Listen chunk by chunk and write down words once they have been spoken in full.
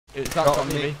It's not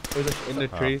near me. It was in the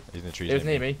tree. He's in the trees. It was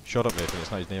near me. Shut up, Nathan.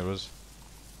 It's not. He's near us.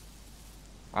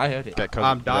 I heard it.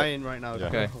 I'm dying right now. Yeah.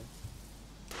 Okay.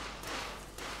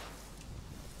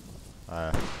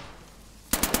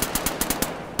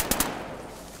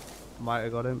 Might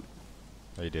have got him.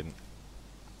 No, you didn't.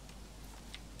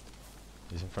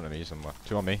 He's in front of me somewhere.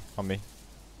 Two on me. On me.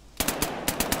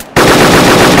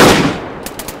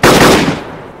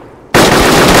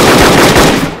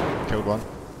 Killed one.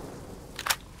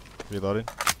 Reloading.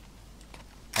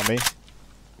 On me.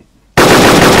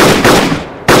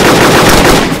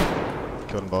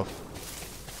 Killed them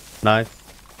both. Nice.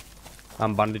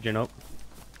 I'm bandaging up.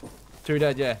 2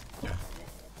 dead, yeah.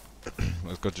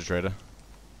 Let's go to trader.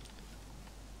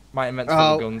 Might invent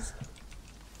some guns.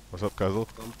 What's up, Kearsles?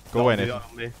 Go away,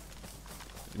 Nathan.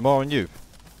 More on you?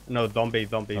 No, zombie.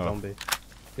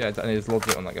 Yeah, there's loads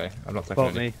of it on that guy. I'm not taking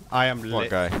Fuck me. I am lit. What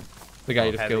guy? The guy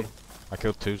you just killed. I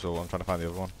killed 2, so I'm trying to find the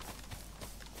other one.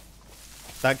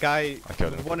 That guy, I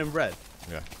killed him. the one in red?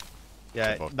 Yeah.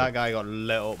 Yeah, that guy got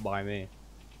lit up by me.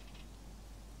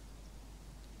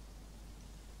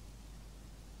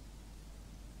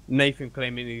 Nathan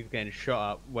claiming he's getting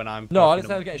shot at when I'm... No, I didn't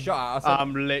say I was getting shot at. I said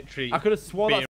I'm literally... I could have sworn